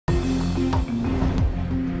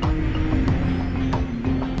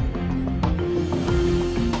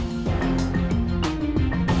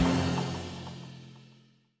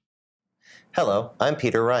Hello, I'm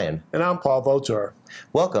Peter Ryan. And I'm Paul Votar.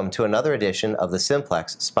 Welcome to another edition of the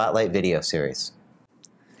Simplex Spotlight video series.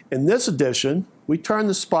 In this edition, we turn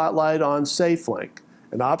the spotlight on SafeLINC,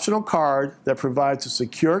 an optional card that provides a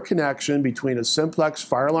secure connection between a Simplex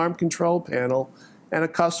fire alarm control panel and a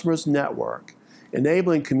customer's network,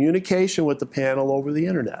 enabling communication with the panel over the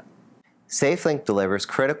internet. SafeLINC delivers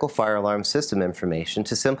critical fire alarm system information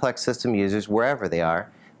to Simplex system users wherever they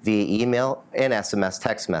are via email and SMS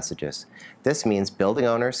text messages. This means building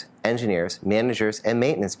owners, engineers, managers, and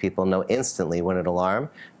maintenance people know instantly when an alarm,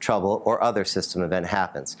 trouble, or other system event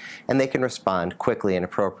happens, and they can respond quickly and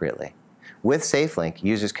appropriately. With SafeLINC,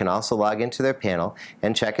 users can also log into their panel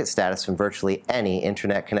and check its status from virtually any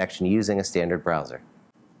internet connection using a standard browser.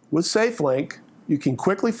 With SafeLINC, you can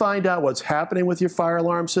quickly find out what's happening with your fire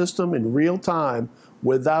alarm system in real time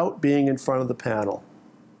without being in front of the panel.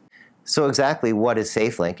 So exactly what is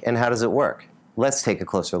SafeLINC and how does it work? Let's take a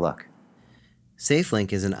closer look.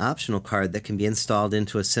 SafeLINC is an optional card that can be installed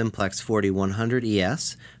into a Simplex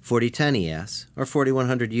 4100ES, 4010ES, or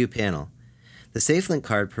 4100U panel. The SafeLINC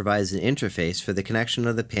card provides an interface for the connection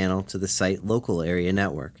of the panel to the site local area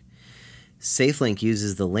network. SafeLINC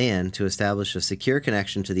uses the LAN to establish a secure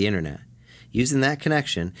connection to the internet. Using that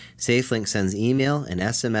connection, SafeLINC sends email and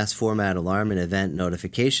SMS format alarm and event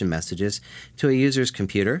notification messages to a user's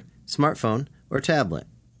computer, smartphone, or tablet.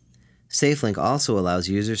 SafeLINC also allows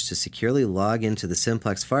users to securely log into the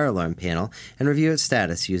Simplex fire alarm panel and review its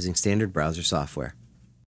status using standard browser software.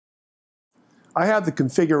 I have the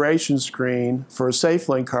configuration screen for a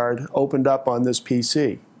SafeLINC card opened up on this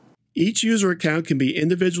PC. Each user account can be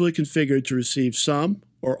individually configured to receive some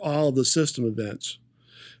or all of the system events.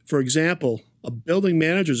 For example, a building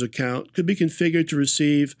manager's account could be configured to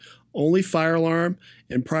receive only fire alarm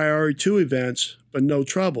and priority 2 events, but no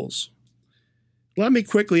troubles. Let me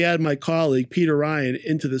quickly add my colleague, Peter Ryan,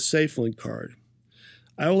 into the SafeLINC card.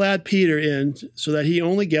 I will add Peter in so that he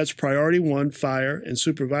only gets priority 1 fire and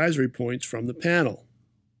supervisory points from the panel.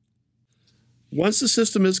 Once the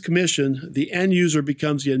system is commissioned, the end user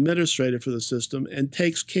becomes the administrator for the system and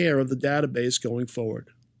takes care of the database going forward.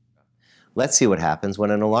 Let's see what happens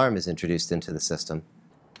when an alarm is introduced into the system.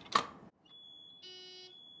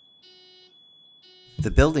 The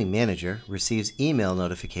building manager receives email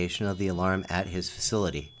notification of the alarm at his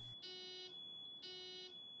facility.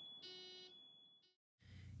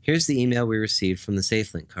 Here's the email we received from the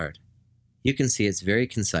SafeLINC card. You can see it's very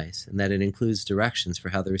concise and that it includes directions for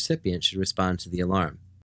how the recipient should respond to the alarm.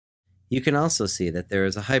 You can also see that there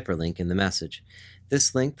is a hyperlink in the message.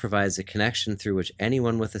 This link provides a connection through which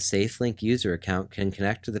anyone with a SafeLINC user account can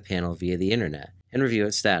connect to the panel via the internet and review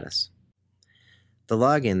its status. The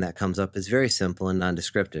login that comes up is very simple and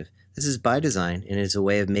non-descriptive. This is by design and is a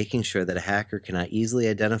way of making sure that a hacker cannot easily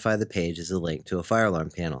identify the page as a link to a fire alarm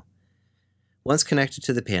panel. Once connected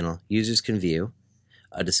to the panel, users can view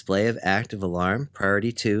a display of active alarm,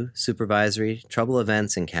 priority 2, supervisory, trouble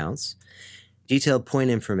events, and counts, detailed point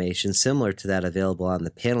information similar to that available on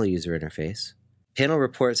the panel user interface, panel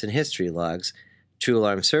reports and history logs, True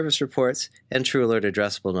Alarm Service reports, and True Alert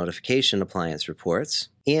Addressable Notification Appliance reports,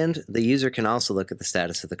 and the user can also look at the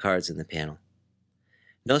status of the cards in the panel.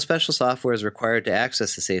 No special software is required to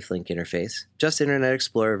access the SafeLINC interface, just Internet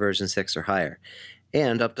Explorer version 6 or higher,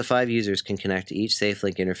 and up to 5 users can connect to each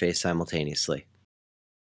SafeLINC interface simultaneously.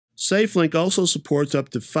 SafeLINC also supports up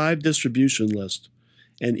to 5 distribution lists,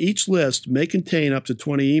 and each list may contain up to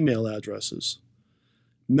 20 email addresses.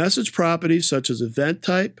 Message properties such as event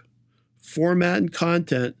type, format, and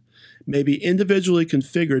content may be individually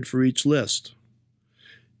configured for each list.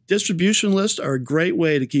 Distribution lists are a great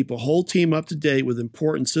way to keep a whole team up to date with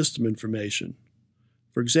important system information.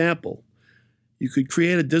 For example, you could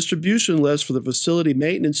create a distribution list for the facility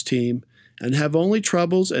maintenance team and have only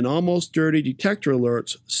troubles and almost dirty detector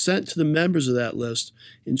alerts sent to the members of that list,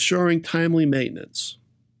 ensuring timely maintenance.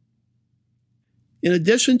 In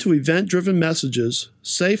addition to event-driven messages,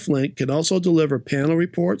 SafeLINC can also deliver panel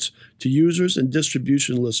reports to users and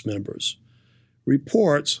distribution list members.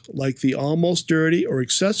 Reports, like the Almost Dirty or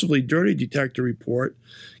Excessively Dirty Detector report,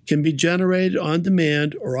 can be generated on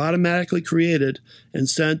demand or automatically created and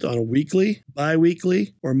sent on a weekly,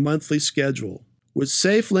 bi-weekly, or monthly schedule. With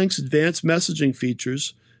SafeLINC's advanced messaging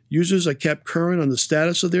features, users are kept current on the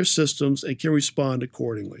status of their systems and can respond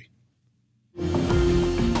accordingly.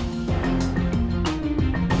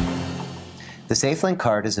 The SafeLINC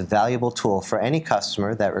card is a valuable tool for any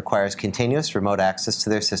customer that requires continuous remote access to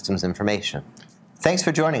their system's information. Thanks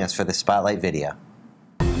for joining us for this Spotlight video.